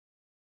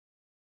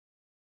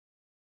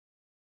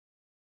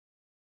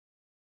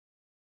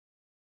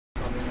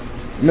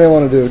You may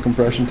want to do a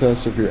compression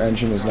test if your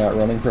engine is not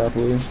running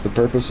properly. The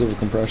purpose of a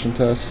compression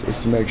test is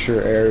to make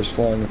sure air is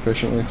flowing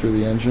efficiently through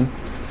the engine.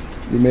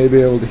 You may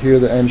be able to hear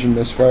the engine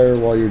misfire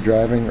while you're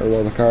driving or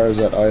while the car is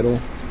at idle.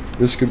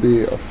 This could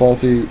be a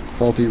faulty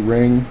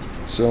ring,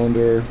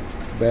 cylinder,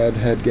 bad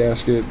head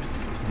gasket,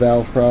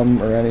 valve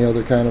problem, or any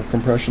other kind of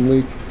compression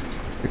leak.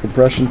 A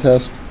compression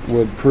test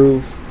would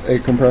prove a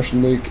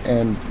compression leak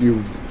and you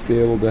would be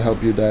able to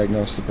help you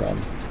diagnose the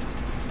problem.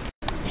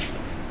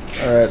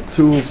 Alright,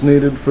 tools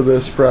needed for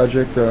this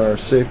project are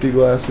safety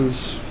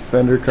glasses,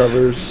 fender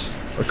covers,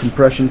 a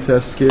compression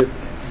test kit,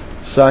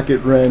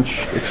 socket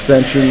wrench,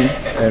 extension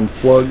and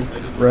plug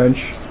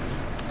wrench,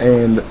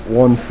 and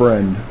one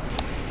friend.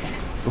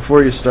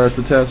 Before you start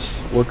the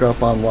test, look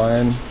up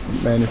online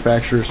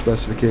manufacturer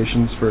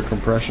specifications for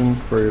compression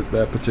for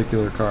that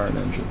particular car and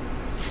engine.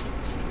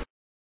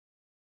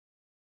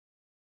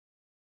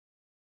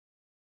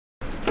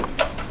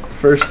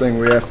 First thing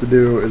we have to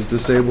do is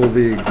disable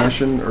the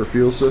ignition or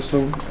fuel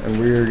system, and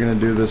we are going to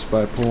do this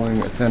by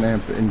pulling a 10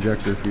 amp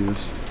injector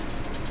fuse.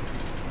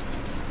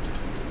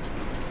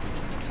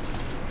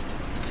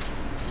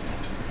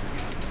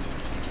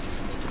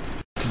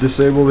 To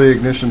disable the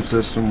ignition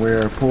system, we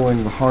are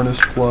pulling the harness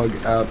plug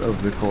out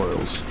of the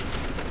coils.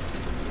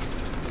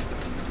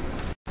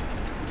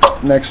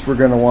 Next, we're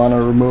going to want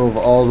to remove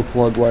all the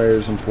plug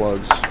wires and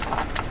plugs.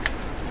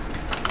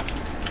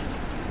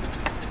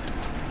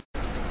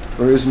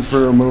 The reason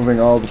for removing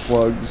all the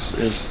plugs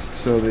is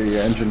so the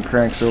engine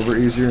cranks over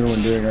easier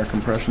when doing our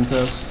compression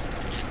test.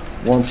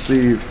 Once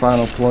the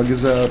final plug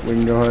is out, we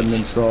can go ahead and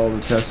install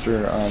the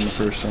tester on the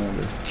first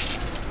cylinder.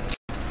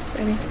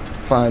 Ready?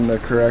 Find the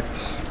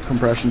correct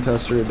compression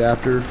tester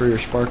adapter for your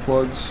spark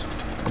plugs,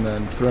 and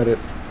then thread it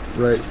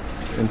right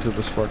into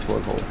the spark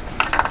plug hole.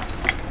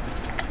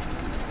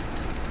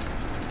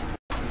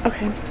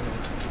 Okay.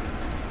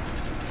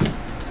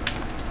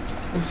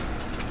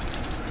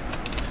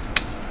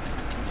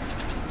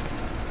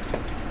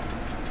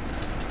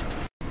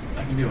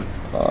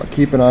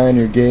 Keep an eye on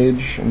your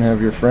gauge and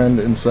have your friend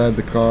inside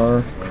the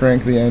car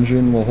crank the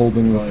engine while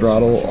holding the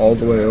throttle all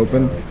the way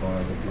open.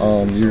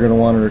 You're going to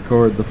want to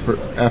record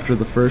after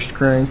the first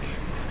crank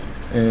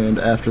and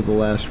after the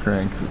last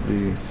crank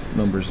the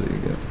numbers that you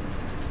get.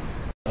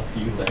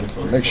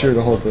 Make sure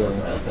to hold the...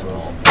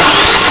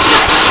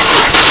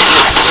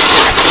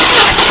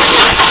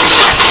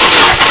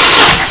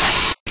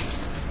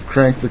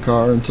 Crank the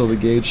car until the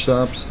gauge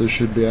stops. This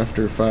should be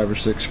after 5 or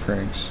 6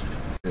 cranks.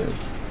 Good.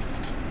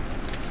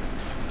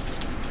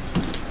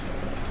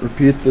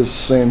 Repeat this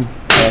same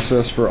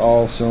process for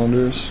all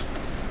cylinders.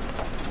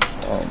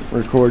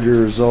 Record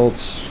your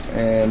results,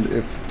 and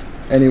if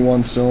any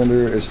one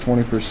cylinder is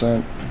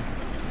 20%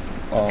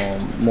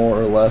 more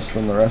or less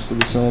than the rest of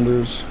the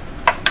cylinders,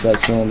 that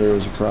cylinder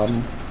is a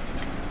problem.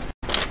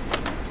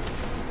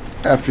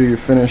 After you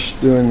finish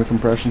doing the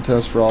compression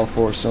test for all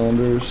 4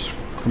 cylinders,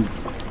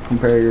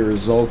 compare your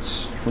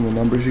results from the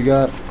numbers you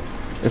got.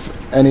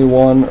 If any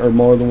one or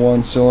more than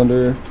one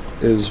cylinder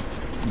is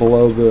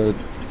below the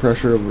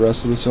pressure of the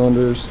rest of the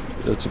cylinders,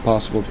 it's a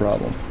possible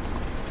problem.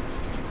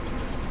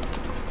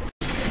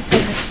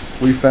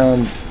 We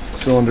found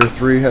cylinder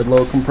 3 had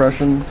low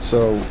compression,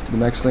 so the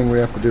next thing we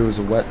have to do is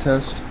a wet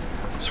test.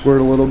 Squirt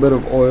a little bit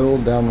of oil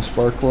down the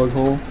spark plug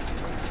hole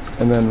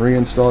and then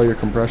reinstall your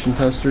compression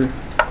tester.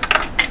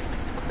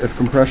 If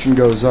compression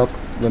goes up,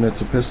 then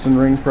it's a piston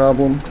ring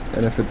problem,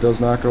 and if it does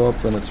not go up,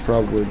 then it's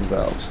probably the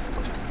valves.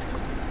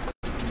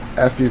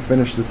 After you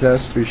finish the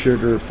test, be sure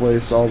to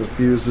replace all the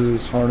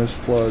fuses, harness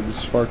plugs,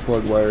 spark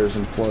plug wires,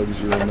 and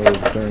plugs you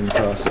removed during the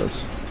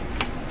process.